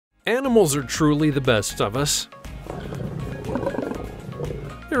Animals are truly the best of us.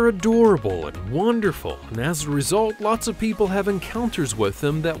 They're adorable and wonderful, and as a result, lots of people have encounters with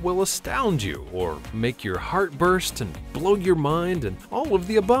them that will astound you, or make your heart burst and blow your mind, and all of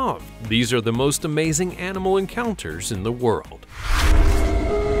the above. These are the most amazing animal encounters in the world.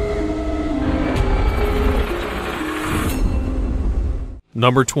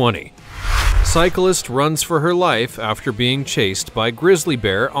 Number 20. Cyclist runs for her life after being chased by grizzly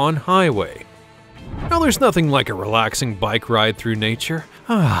bear on highway. Now, there's nothing like a relaxing bike ride through nature.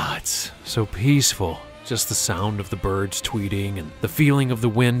 It's so peaceful. Just the sound of the birds tweeting and the feeling of the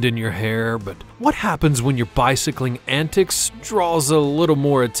wind in your hair. But what happens when your bicycling antics draws a little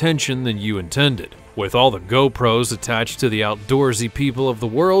more attention than you intended? With all the GoPros attached to the outdoorsy people of the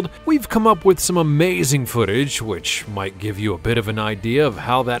world, we've come up with some amazing footage which might give you a bit of an idea of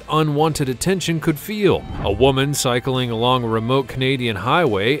how that unwanted attention could feel. A woman cycling along a remote Canadian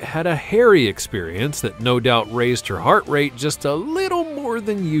highway had a hairy experience that no doubt raised her heart rate just a little more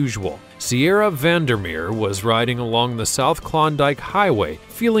than usual. Sierra Vandermeer was riding along the South Klondike Highway,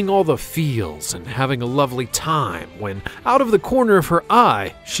 feeling all the feels and having a lovely time when, out of the corner of her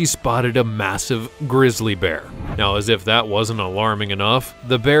eye, she spotted a massive grizzly bear. Now, as if that wasn't alarming enough,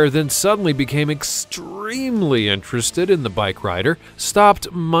 the bear then suddenly became extremely interested in the bike rider,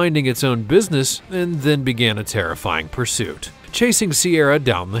 stopped minding its own business, and then began a terrifying pursuit, chasing Sierra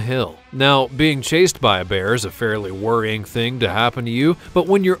down the hill. Now, being chased by a bear is a fairly worrying thing to happen to you, but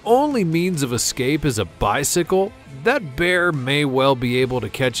when your only means of escape is a bicycle, that bear may well be able to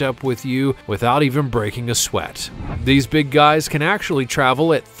catch up with you without even breaking a sweat. These big guys can actually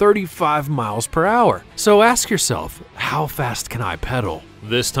travel at 35 miles per hour. So ask yourself, how fast can I pedal?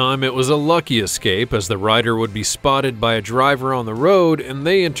 This time it was a lucky escape, as the rider would be spotted by a driver on the road and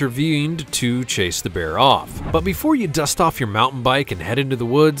they intervened to chase the bear off. But before you dust off your mountain bike and head into the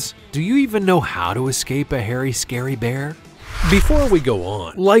woods, do you even know how to escape a hairy, scary bear? Before we go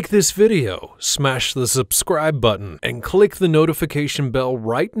on, like this video, smash the subscribe button, and click the notification bell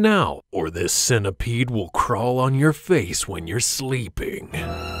right now, or this centipede will crawl on your face when you're sleeping.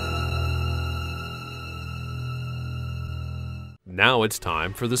 Now it's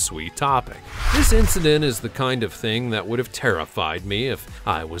time for the sweet topic. This incident is the kind of thing that would have terrified me if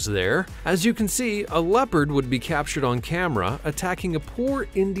I was there. As you can see, a leopard would be captured on camera attacking a poor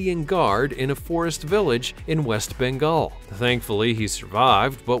Indian guard in a forest village in West Bengal. Thankfully, he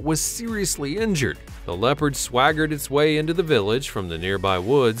survived, but was seriously injured. The leopard swaggered its way into the village from the nearby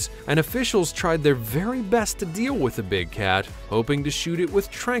woods, and officials tried their very best to deal with the big cat, hoping to shoot it with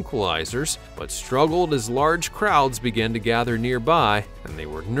tranquilizers, but struggled as large crowds began to gather nearby, and they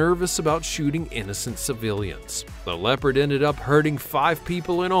were nervous about shooting innocent civilians. The leopard ended up hurting 5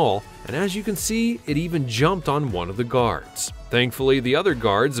 people in all, and as you can see, it even jumped on one of the guards. Thankfully, the other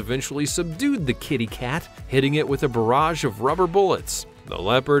guards eventually subdued the kitty cat, hitting it with a barrage of rubber bullets. The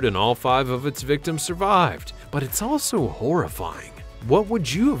leopard and all 5 of its victims survived, but it's also horrifying. What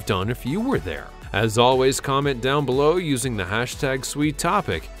would you have done if you were there? As always, comment down below using the hashtag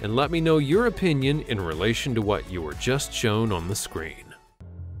 #SweetTopic and let me know your opinion in relation to what you were just shown on the screen.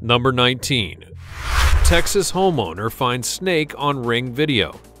 Number 19. Texas homeowner finds snake on Ring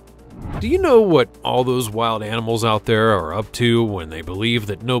video. Do you know what all those wild animals out there are up to when they believe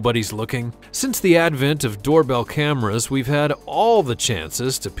that nobody's looking? Since the advent of doorbell cameras, we've had all the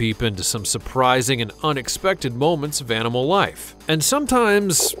chances to peep into some surprising and unexpected moments of animal life. And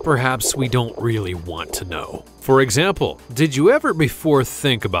sometimes, perhaps we don't really want to know. For example, did you ever before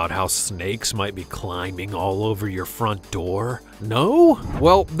think about how snakes might be climbing all over your front door? No?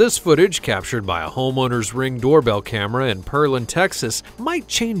 Well, this footage captured by a homeowner's Ring doorbell camera in Pearland, Texas might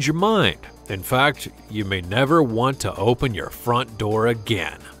change your mind. In fact, you may never want to open your front door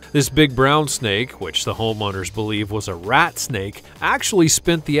again. This big brown snake, which the homeowners believe was a rat snake, actually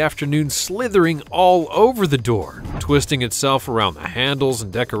spent the afternoon slithering all over the door, twisting itself around the handles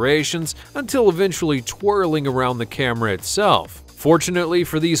and decorations until eventually twirling around the camera itself. Fortunately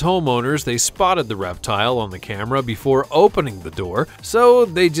for these homeowners, they spotted the reptile on the camera before opening the door, so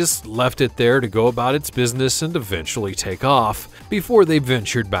they just left it there to go about its business and eventually take off before they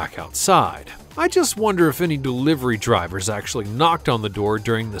ventured back outside. I just wonder if any delivery drivers actually knocked on the door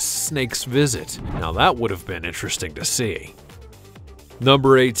during the snake's visit. Now that would have been interesting to see.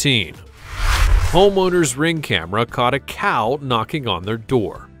 Number 18. Homeowner's Ring camera caught a cow knocking on their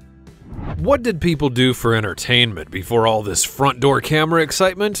door. What did people do for entertainment before all this front door camera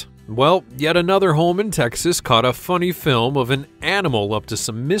excitement? Well, yet another home in Texas caught a funny film of an animal up to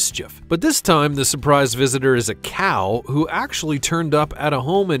some mischief. But this time, the surprise visitor is a cow who actually turned up at a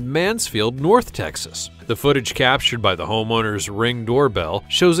home in Mansfield, North Texas. The footage captured by the homeowner's Ring doorbell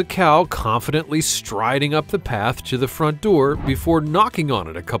shows a cow confidently striding up the path to the front door before knocking on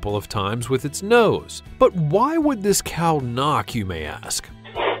it a couple of times with its nose. But why would this cow knock, you may ask?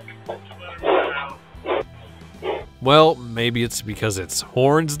 Well, maybe it's because its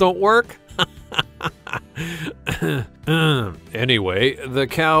horns don't work? Anyway, the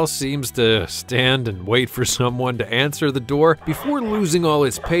cow seems to stand and wait for someone to answer the door before losing all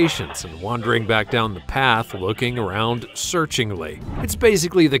its patience and wandering back down the path looking around searchingly. It's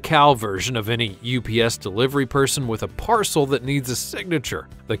basically the cow version of any UPS delivery person with a parcel that needs a signature.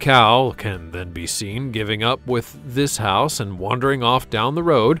 The cow can then be seen giving up with this house and wandering off down the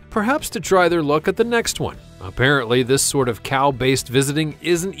road, perhaps to try their luck at the next one. Apparently, this sort of cow-based visiting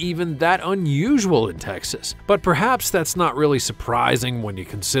isn't even that unusual in Texas. But perhaps that's not really surprising when you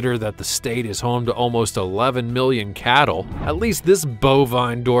consider that the state is home to almost 11 million cattle. At least this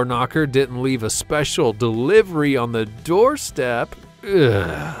bovine door knocker didn't leave a special delivery on the doorstep.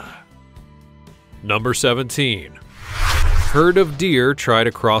 Ugh. Number 17. Herd of deer try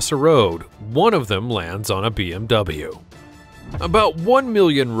to cross a road. One of them lands on a BMW. About 1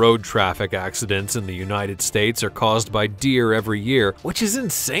 million road traffic accidents in the United States are caused by deer every year, which is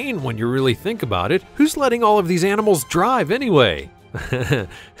insane when you really think about it. Who's letting all of these animals drive anyway?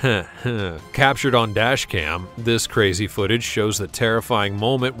 Captured on dashcam, this crazy footage shows the terrifying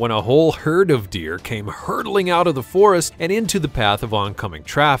moment when a whole herd of deer came hurtling out of the forest and into the path of oncoming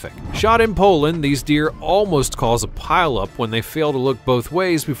traffic. Shot in Poland, these deer almost cause a pileup when they fail to look both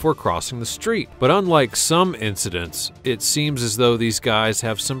ways before crossing the street. But unlike some incidents, it seems as though these guys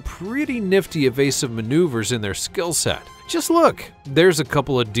have some pretty nifty evasive maneuvers in their skill set. Just look, there's a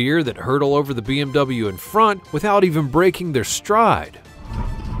couple of deer that hurtle over the BMW in front without even breaking their stride.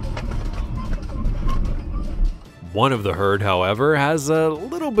 One of the herd, however, has a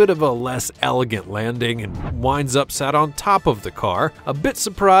little bit of a less elegant landing and winds up sat on top of the car, a bit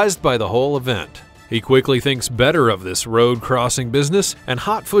surprised by the whole event. He quickly thinks better of this road crossing business and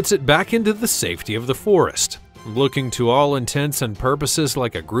hotfoots it back into the safety of the forest. Looking to all intents and purposes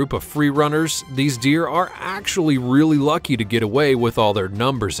like a group of free runners, these deer are actually really lucky to get away with all their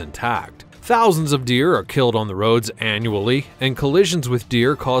numbers intact. Thousands of deer are killed on the roads annually, and collisions with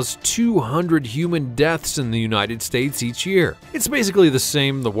deer cause 200 human deaths in the United States each year. It's basically the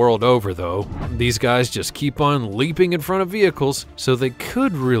same the world over, though. These guys just keep on leaping in front of vehicles, so they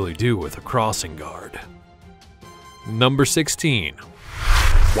could really do with a crossing guard. Number 16.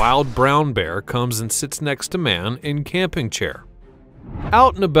 Wild brown bear comes and sits next to man in camping chair.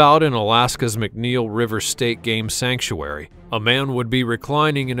 Out and about in Alaska's McNeil River State Game Sanctuary, a man would be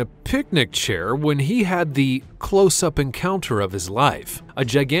reclining in a picnic chair when he had the close-up encounter of his life. A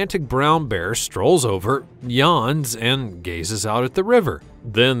gigantic brown bear strolls over, yawns, and gazes out at the river.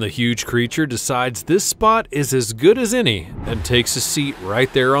 Then the huge creature decides this spot is as good as any and takes a seat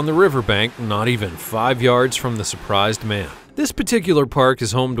right there on the riverbank, not even 5 yards from the surprised man. This particular park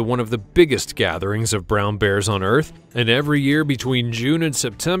is home to one of the biggest gatherings of brown bears on Earth, and every year between June and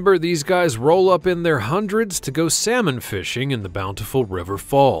September, these guys roll up in their hundreds to go salmon fishing in the bountiful river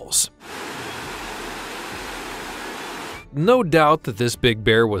falls. No doubt that this big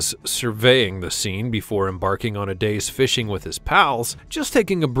bear was surveying the scene before embarking on a day's fishing with his pals, just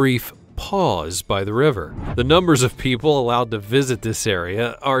taking a brief pause by the river. The numbers of people allowed to visit this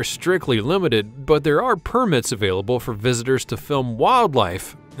area are strictly limited, but there are permits available for visitors to film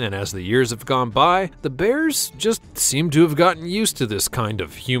wildlife, and as the years have gone by, the bears just seem to have gotten used to this kind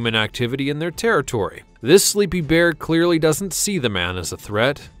of human activity in their territory. This sleepy bear clearly doesn't see the man as a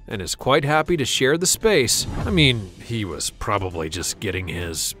threat and is quite happy to share the space. I mean, he was probably just getting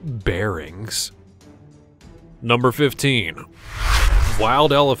his bearings. Number 15.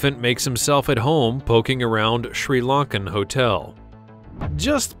 Wild elephant makes himself at home poking around Sri Lankan hotel.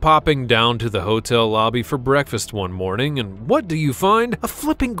 Just popping down to the hotel lobby for breakfast one morning, and what do you find? A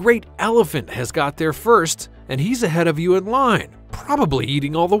flipping great elephant has got there first, and he's ahead of you in line, probably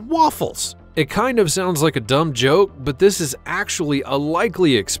eating all the waffles. It kind of sounds like a dumb joke, but this is actually a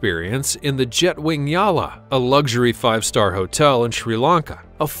likely experience in the Jetwing Yala, a luxury 5-star hotel in Sri Lanka.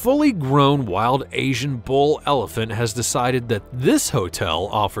 A fully grown wild Asian bull elephant has decided that this hotel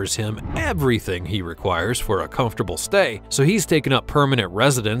offers him everything he requires for a comfortable stay, so he's taken up permanent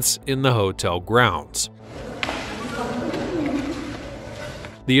residence in the hotel grounds.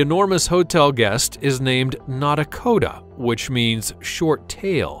 The enormous hotel guest is named Natakoda, which means short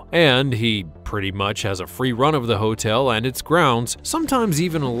tail, and he pretty much has a free run of the hotel and its grounds, sometimes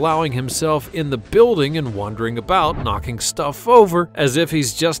even allowing himself in the building and wandering about, knocking stuff over as if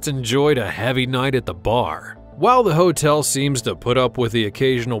he's just enjoyed a heavy night at the bar. While the hotel seems to put up with the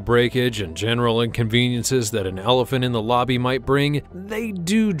occasional breakage and general inconveniences that an elephant in the lobby might bring, they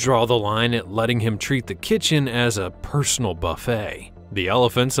do draw the line at letting him treat the kitchen as a personal buffet. The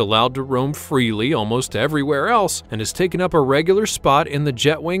elephant's allowed to roam freely almost everywhere else and has taken up a regular spot in the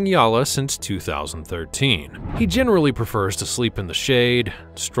Jetwing Yala since 2013. He generally prefers to sleep in the shade,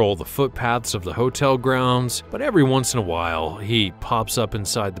 stroll the footpaths of the hotel grounds, but every once in a while he pops up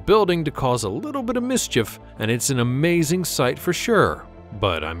inside the building to cause a little bit of mischief, and it's an amazing sight for sure.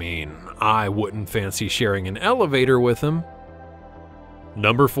 But I mean, I wouldn't fancy sharing an elevator with him.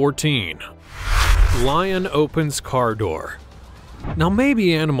 Number 14. Lion opens car door. Now,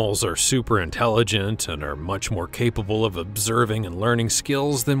 maybe animals are super intelligent and are much more capable of observing and learning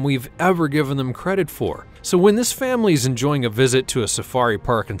skills than we've ever given them credit for. So when this family is enjoying a visit to a safari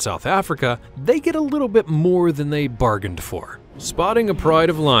park in South Africa, they get a little bit more than they bargained for. Spotting a pride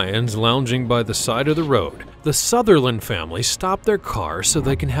of lions lounging by the side of the road, the Sutherland family stop their car so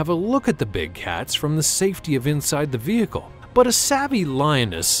they can have a look at the big cats from the safety of inside the vehicle. But a savvy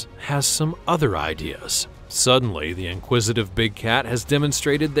lioness has some other ideas. Suddenly, the inquisitive big cat has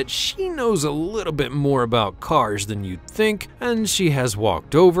demonstrated that she knows a little bit more about cars than you'd think, and she has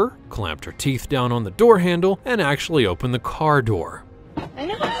walked over, clamped her teeth down on the door handle, and actually opened the car door. I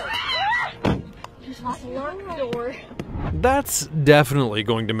know. Just lost the door. That's definitely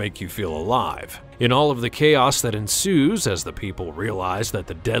going to make you feel alive. In all of the chaos that ensues as the people realize that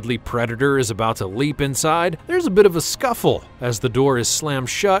the deadly predator is about to leap inside, there's a bit of a scuffle as the door is slammed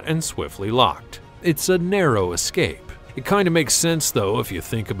shut and swiftly locked. It's a narrow escape. It kind of makes sense though if you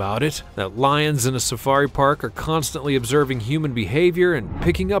think about it, that lions in a safari park are constantly observing human behavior and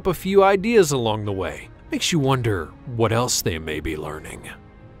picking up a few ideas along the way. Makes you wonder what else they may be learning.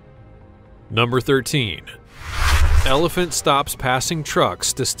 Number 13. Elephant stops passing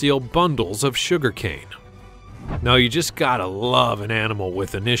trucks to steal bundles of sugarcane. Now you just gotta love an animal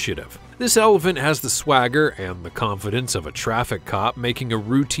with initiative. This elephant has the swagger and the confidence of a traffic cop making a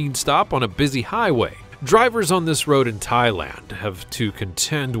routine stop on a busy highway. Drivers on this road in Thailand have to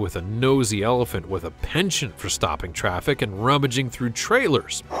contend with a nosy elephant with a penchant for stopping traffic and rummaging through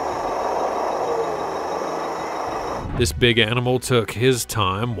trailers. This big animal took his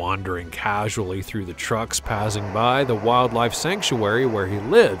time wandering casually through the trucks passing by the wildlife sanctuary where he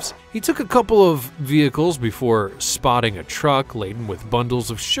lives. He took a couple of vehicles before spotting a truck laden with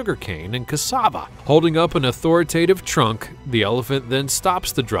bundles of sugarcane and cassava. Holding up an authoritative trunk, the elephant then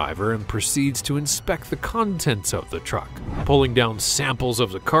stops the driver and proceeds to inspect the contents of the truck, pulling down samples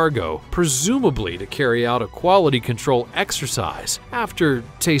of the cargo, presumably to carry out a quality control exercise. After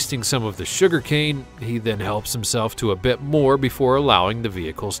tasting some of the sugarcane, he then helps himself to a bit more before allowing the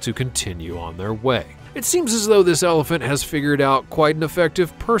vehicles to continue on their way. It seems as though this elephant has figured out quite an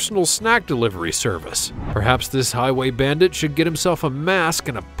effective personal snack delivery service. Perhaps this highway bandit should get himself a mask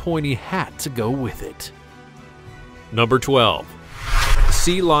and a pointy hat to go with it. Number 12.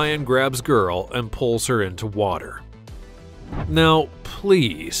 Sea lion grabs girl and pulls her into water. Now,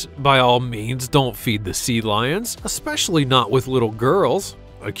 please, by all means, don't feed the sea lions, especially not with little girls.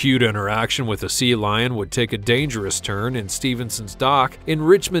 A cute interaction with a sea lion would take a dangerous turn in Stevenson's Dock in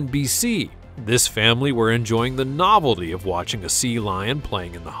Richmond, BC. This family were enjoying the novelty of watching a sea lion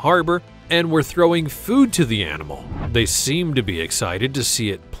playing in the harbor and were throwing food to the animal. They seemed to be excited to see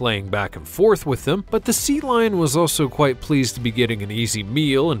it playing back and forth with them, but the sea lion was also quite pleased to be getting an easy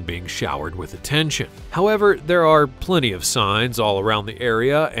meal and being showered with attention. However, there are plenty of signs all around the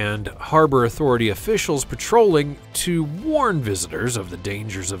area and harbor authority officials patrolling to warn visitors of the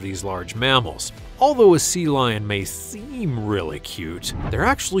dangers of these large mammals. Although a sea lion may seem really cute, they're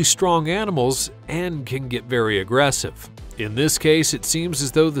actually strong animals and can get very aggressive. In this case, it seems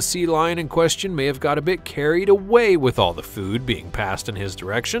as though the sea lion in question may have got a bit carried away with all the food being passed in his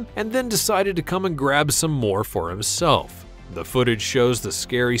direction and then decided to come and grab some more for himself. The footage shows the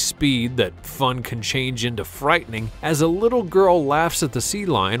scary speed that fun can change into frightening as a little girl laughs at the sea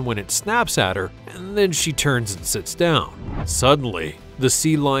lion when it snaps at her, and then she turns and sits down. Suddenly, the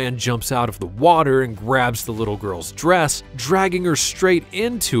sea lion jumps out of the water and grabs the little girl's dress, dragging her straight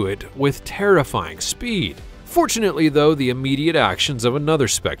into it with terrifying speed. Fortunately though, the immediate actions of another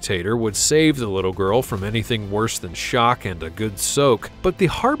spectator would save the little girl from anything worse than shock and a good soak, but the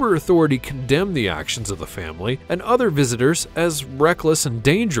harbor authority condemned the actions of the family and other visitors as reckless and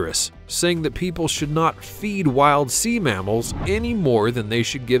dangerous, saying that people should not feed wild sea mammals any more than they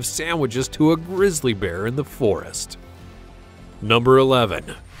should give sandwiches to a grizzly bear in the forest. Number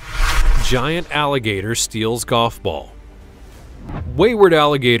 11. Giant alligator steals golf ball. Wayward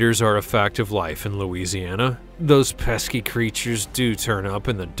alligators are a fact of life in Louisiana. Those pesky creatures do turn up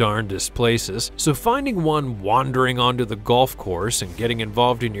in the darndest places, so finding one wandering onto the golf course and getting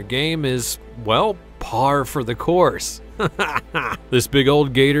involved in your game is, well, par for the course. This big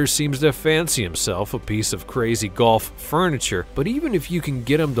old gator seems to fancy himself a piece of crazy golf furniture, but even if you can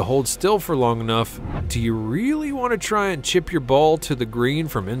get him to hold still for long enough, do you really want to try and chip your ball to the green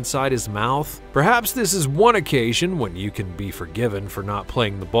from inside his mouth? Perhaps this is one occasion when you can be forgiven for not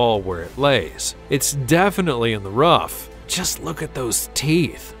playing the ball where it lays. It's definitely in the rough. Just look at those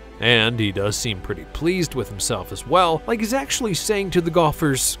teeth. And he does seem pretty pleased with himself as well, like he's actually saying to the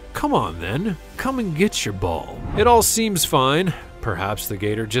golfers, "Come on then, come and get your ball." It all seems fine. Perhaps the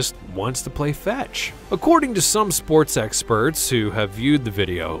gator just wants to play fetch. According to some sports experts who have viewed the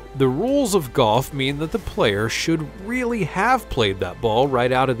video, the rules of golf mean that the player should really have played that ball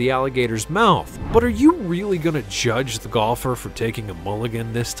right out of the alligator's mouth. But are you really gonna judge the golfer for taking a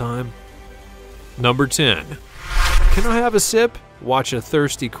mulligan this time? Number 10. Can I have a sip? Watch a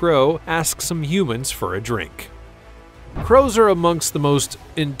thirsty crow ask some humans for a drink. Crows are amongst the most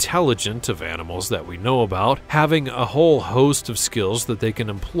intelligent of animals that we know about, having a whole host of skills that they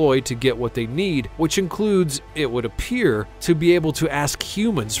can employ to get what they need, which includes, it would appear, to be able to ask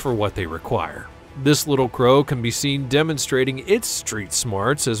humans for what they require. This little crow can be seen demonstrating its street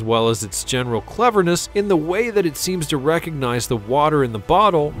smarts as well as its general cleverness in the way that it seems to recognize the water in the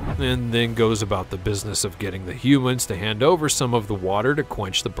bottle and then goes about the business of getting the humans to hand over some of the water to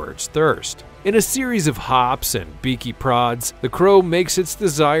quench the bird's thirst. In a series of hops and beaky prods, the crow makes its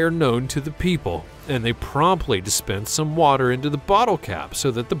desire known to the people, and they promptly dispense some water into the bottle cap so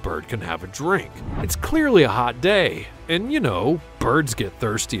that the bird can have a drink. It's clearly a hot day, and you know, birds get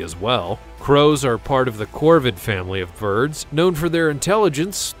thirsty as well. Crows are part of the corvid family of birds, known for their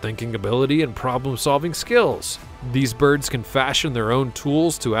intelligence, thinking ability, and problem-solving skills. These birds can fashion their own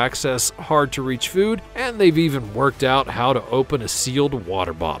tools to access hard-to-reach food, and they've even worked out how to open a sealed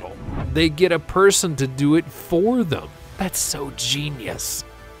water bottle. They get a person to do it for them. That's so genius.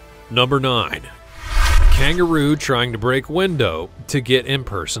 Number 9. Kangaroo trying to break window to get in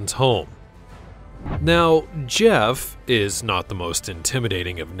person's home. Now, Jeff is not the most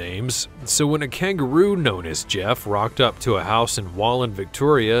intimidating of names, so when a kangaroo known as Jeff rocked up to a house in Wallan,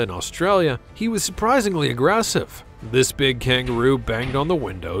 Victoria in Australia, he was surprisingly aggressive. This big kangaroo banged on the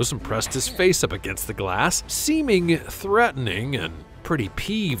windows and pressed his face up against the glass, seeming threatening and pretty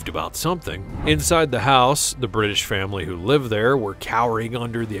peeved about something. Inside the house, the British family who lived there were cowering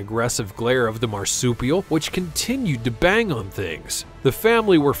under the aggressive glare of the marsupial, which continued to bang on things. The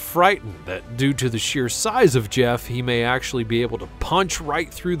family were frightened that due to the sheer size of Jeff, he may actually be able to punch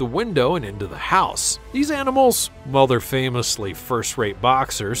right through the window and into the house. These animals, well, they're famously first-rate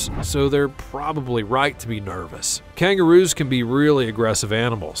boxers, so they're probably right to be nervous. Kangaroos can be really aggressive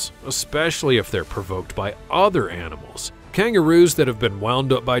animals, especially if they're provoked by other animals. Kangaroos that have been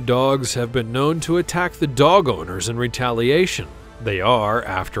wound up by dogs have been known to attack the dog owners in retaliation. They are,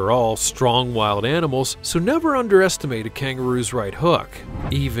 after all, strong wild animals, so never underestimate a kangaroo's right hook,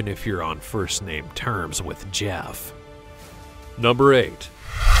 even if you're on first-name terms with Jeff. Number 8.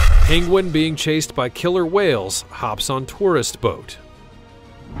 Penguin being chased by killer whales hops on tourist boat.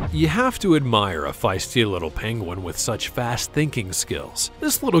 You have to admire a feisty little penguin with such fast thinking skills.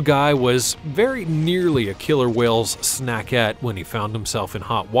 This little guy was very nearly a killer whale's snackette when he found himself in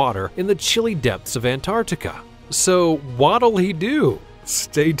hot water in the chilly depths of Antarctica. So what'll he do?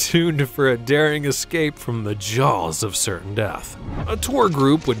 Stay tuned for a daring escape from the jaws of certain death. A tour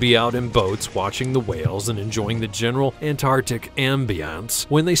group would be out in boats watching the whales and enjoying the general Antarctic ambiance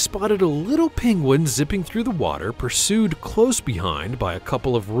when they spotted a little penguin zipping through the water, pursued close behind by a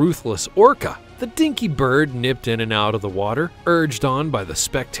couple of ruthless orca. The dinky bird nipped in and out of the water, urged on by the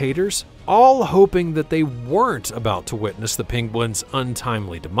spectators, all hoping that they weren't about to witness the penguin's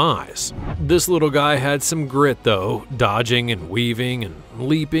untimely demise. This little guy had some grit though, dodging and weaving and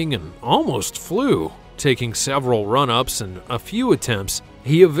leaping and almost flew. Taking several run-ups and a few attempts,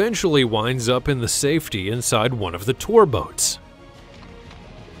 he eventually winds up in the safety inside one of the tour boats.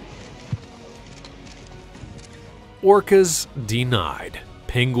 Orcas denied.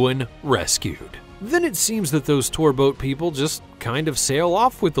 Penguin rescued. Then it seems that those tour boat people just kind of sail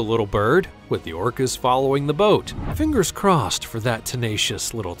off with the little bird, with the orcas following the boat. Fingers crossed for that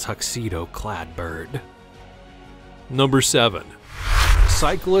tenacious little tuxedo-clad bird. Number 7.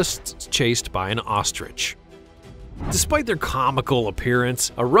 Cyclists chased by an ostrich. Despite their comical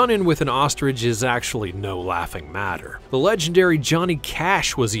appearance, a run-in with an ostrich is actually no laughing matter. The legendary Johnny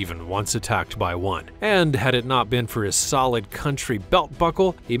Cash was even once attacked by one, and had it not been for his solid country belt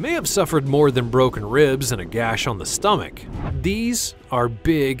buckle, he may have suffered more than broken ribs and a gash on the stomach. These are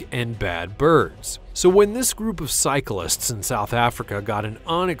big and bad birds. So when this group of cyclists in South Africa got an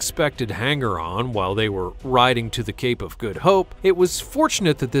unexpected hanger-on while they were riding to the Cape of Good Hope, it was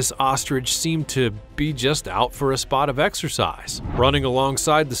fortunate that this ostrich seemed to be just out for a spot of exercise. Running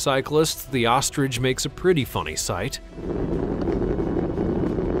alongside the cyclists, the ostrich makes a pretty funny sight.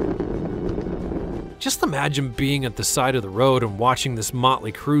 Just imagine being at the side of the road and watching this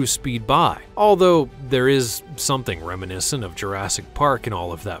motley crew speed by. Although there is something reminiscent of Jurassic Park in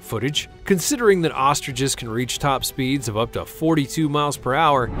all of that footage. Considering that ostriches can reach top speeds of up to 42 miles per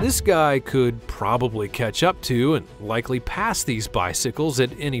hour, this guy could probably catch up to and likely pass these bicycles at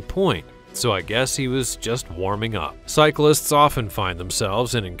any point. So I guess he was just warming up. Cyclists often find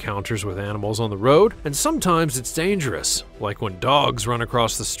themselves in encounters with animals on the road, and sometimes it's dangerous, like when dogs run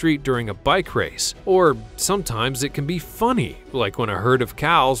across the street during a bike race. Or sometimes it can be funny, like when a herd of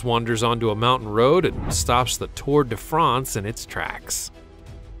cows wanders onto a mountain road and stops the Tour de France in its tracks.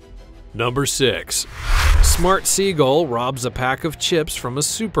 Number 6. Smart seagull robs a pack of chips from a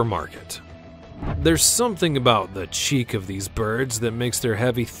supermarket. There's something about the cheek of these birds that makes their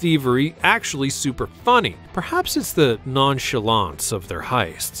heavy thievery actually super funny. Perhaps it's the nonchalance of their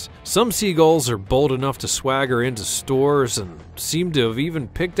heists. Some seagulls are bold enough to swagger into stores and seem to have even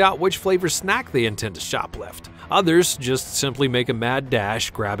picked out which flavor snack they intend to shoplift. Others just simply make a mad dash,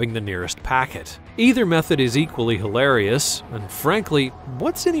 grabbing the nearest packet. Either method is equally hilarious, and frankly,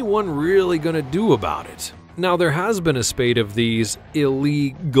 what's anyone really gonna do about it? Now, there has been a spate of these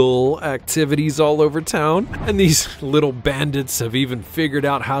illegal activities all over town, and these little bandits have even figured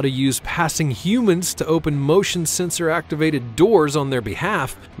out how to use passing humans to open motion sensor activated doors on their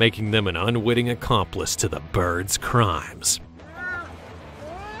behalf, making them an unwitting accomplice to the birds' crimes.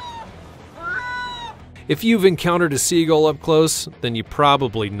 If you've encountered a seagull up close, then you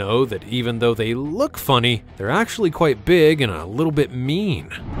probably know that even though they look funny, they're actually quite big and a little bit mean.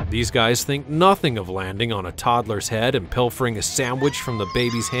 These guys think nothing of landing on a toddler's head and pilfering a sandwich from the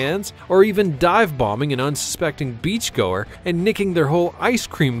baby's hands, or even dive bombing an unsuspecting beachgoer and nicking their whole ice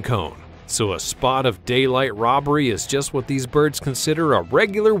cream cone. So a spot of daylight robbery is just what these birds consider a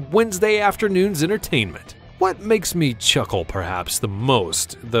regular Wednesday afternoon's entertainment. What makes me chuckle perhaps the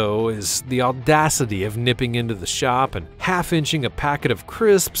most, though, is the audacity of nipping into the shop and half-inching a packet of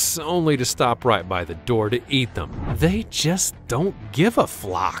crisps only to stop right by the door to eat them. They just don't give a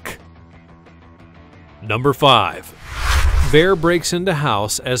flock. Number 5. Bear breaks into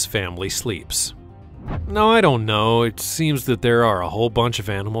house as family sleeps. Now, I don't know, it seems that there are a whole bunch of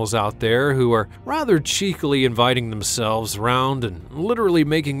animals out there who are rather cheekily inviting themselves around and literally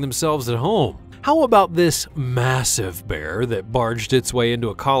making themselves at home. How about this massive bear that barged its way into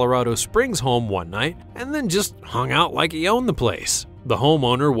a Colorado Springs home one night and then just hung out like he owned the place? The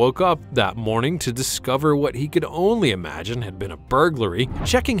homeowner woke up that morning to discover what he could only imagine had been a burglary.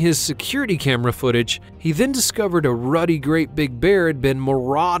 Checking his security camera footage, he then discovered a ruddy great big bear had been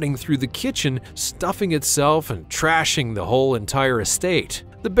marauding through the kitchen, stuffing itself and trashing the whole entire estate.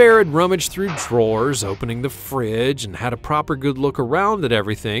 The bear had rummaged through drawers, opening the fridge, and had a proper good look around at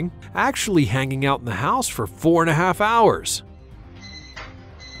everything, actually hanging out in the house for 4.5 hours.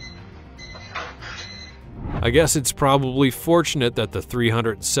 I guess it's probably fortunate that the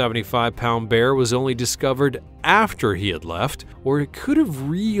 375-pound bear was only discovered after he had left, or it could have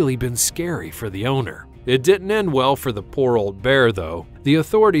really been scary for the owner. It didn't end well for the poor old bear, though. The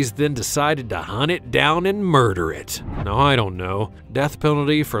authorities then decided to hunt it down and murder it. Now, I don't know. Death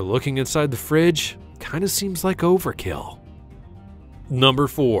penalty for looking inside the fridge? Kinda seems like overkill. Number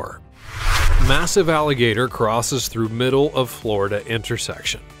 4. Massive alligator crosses through middle of Florida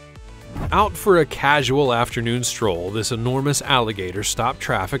intersection. Out for a casual afternoon stroll, this enormous alligator stopped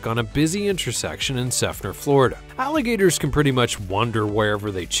traffic on a busy intersection in Seffner, Florida. Alligators can pretty much wander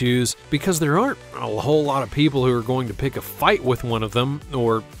wherever they choose because there aren't a whole lot of people who are going to pick a fight with one of them,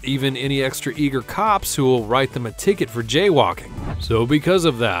 or even any extra eager cops who will write them a ticket for jaywalking. So because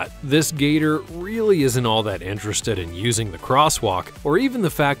of that, this gator really isn't all that interested in using the crosswalk, or even the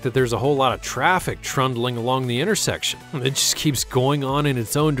fact that there's a whole lot of traffic trundling along the intersection. It just keeps going on in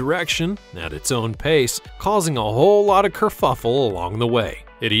its own direction, at its own pace, causing a whole lot of kerfuffle along the way.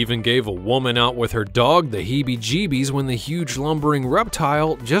 It even gave a woman out with her dog the heebie-jeebies when the huge lumbering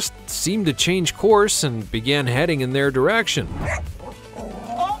reptile just seemed to change course and began heading in their direction.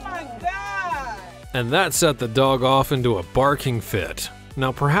 Oh my God! And that set the dog off into a barking fit.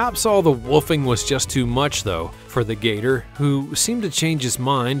 Now, perhaps all the woofing was just too much, though, for the gator, who seemed to change his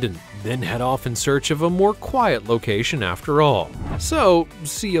mind and then head off in search of a more quiet location after all. So,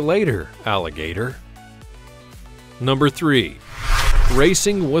 see you later, alligator. Number 3.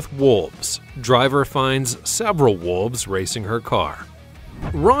 Racing with wolves. Driver finds several wolves racing her car.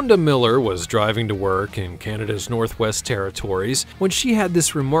 Rhonda Miller was driving to work in Canada's Northwest Territories when she had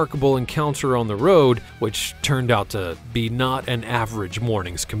this remarkable encounter on the road, which turned out to be not an average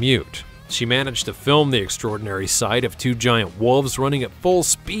morning's commute. She managed to film the extraordinary sight of 2 giant wolves running at full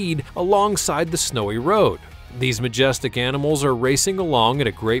speed alongside the snowy road. These majestic animals are racing along at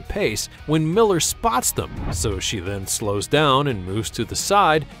a great pace when Miller spots them, so she then slows down and moves to the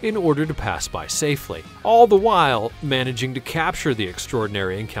side in order to pass by safely, all the while managing to capture the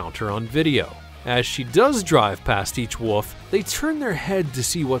extraordinary encounter on video. As she does drive past each wolf, they turn their head to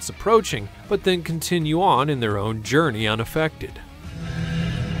see what's approaching, but then continue on in their own journey unaffected.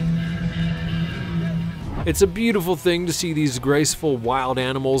 It's a beautiful thing to see these graceful wild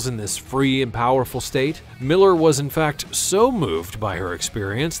animals in this free and powerful state. Miller was in fact so moved by her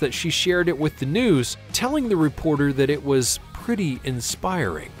experience that she shared it with the news, telling the reporter that it was pretty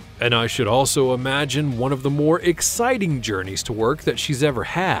inspiring. And I should also imagine one of the more exciting journeys to work that she's ever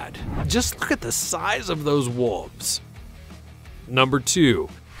had. Just look at the size of those wolves. Number 2.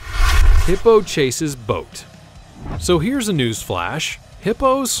 Hippo chases boat. So here's a news flash.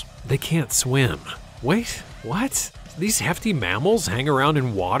 Hippos, they can't swim. Wait, what? These hefty mammals hang around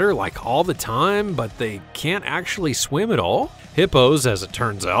in water like all the time, but they can't actually swim at all? Hippos, as it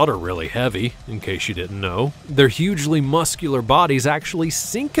turns out, are really heavy, in case you didn't know. Their hugely muscular bodies actually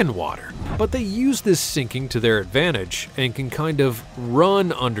sink in water, but they use this sinking to their advantage and can kind of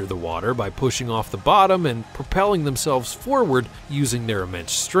run under the water by pushing off the bottom and propelling themselves forward using their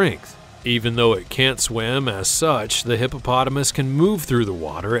immense strength. Even though it can't swim as such, the hippopotamus can move through the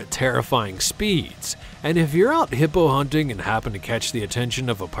water at terrifying speeds. And if you're out hippo hunting and happen to catch the attention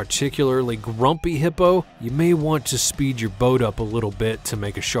of a particularly grumpy hippo, you may want to speed your boat up a little bit to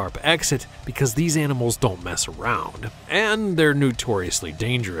make a sharp exit, because these animals don't mess around. And they're notoriously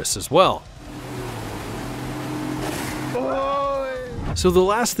dangerous as well. So the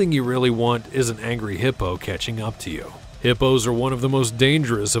last thing you really want is an angry hippo catching up to you. Hippos are one of the most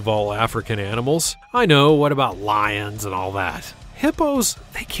dangerous of all African animals. I know, what about lions and all that? Hippos,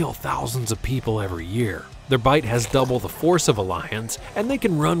 they kill thousands of people every year. Their bite has double the force of a lion's, and they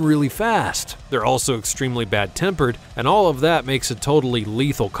can run really fast. They're also extremely bad-tempered, and all of that makes a totally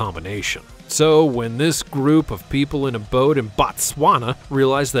lethal combination. So when this group of people in a boat in Botswana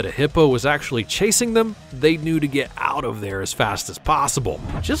realized that a hippo was actually chasing them, they knew to get out of there as fast as possible.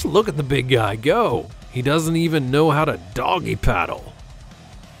 Just look at the big guy go. He doesn't even know how to doggy paddle.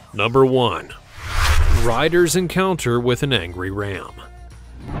 Number 1. Rider's encounter with an angry ram.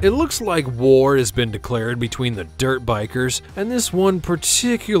 It looks like war has been declared between the dirt bikers and this one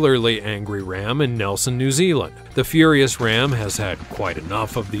particularly angry ram in Nelson, New Zealand. The furious ram has had quite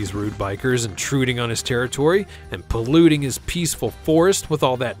enough of these rude bikers intruding on his territory and polluting his peaceful forest with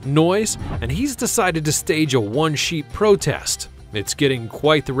all that noise, and he's decided to stage a one-sheep protest. It's getting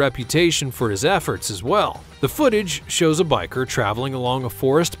quite the reputation for his efforts as well. The footage shows a biker traveling along a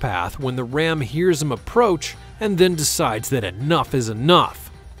forest path when the ram hears him approach and then decides that enough is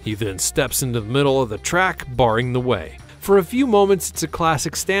enough. He then steps into the middle of the track, barring the way. For a few moments, it's a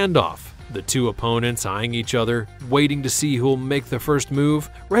classic standoff. The two opponents eyeing each other, waiting to see who'll make the first move,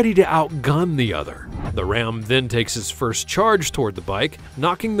 ready to outgun the other. The ram then takes his first charge toward the bike,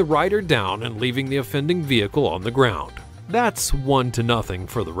 knocking the rider down and leaving the offending vehicle on the ground. That's 1-0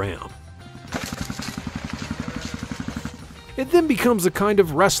 for the ram. It then becomes a kind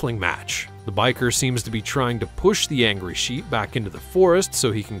of wrestling match. The biker seems to be trying to push the angry sheep back into the forest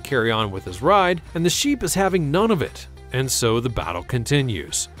so he can carry on with his ride, and the sheep is having none of it. And so the battle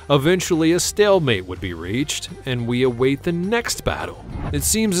continues. Eventually a stalemate would be reached, and we await the next battle. It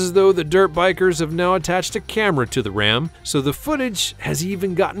seems as though the dirt bikers have now attached a camera to the ram, so the footage has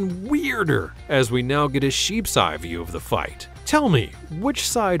even gotten weirder as we now get a sheep's eye view of the fight. Tell me, which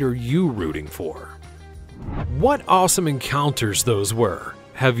side are you rooting for? What awesome encounters those were!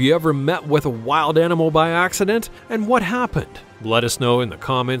 Have you ever met with a wild animal by accident? And what happened? Let us know in the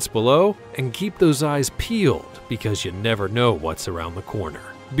comments below, and keep those eyes peeled because you never know what's around the corner.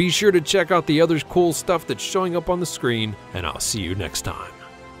 Be sure to check out the other cool stuff that's showing up on the screen, and I'll see you next time.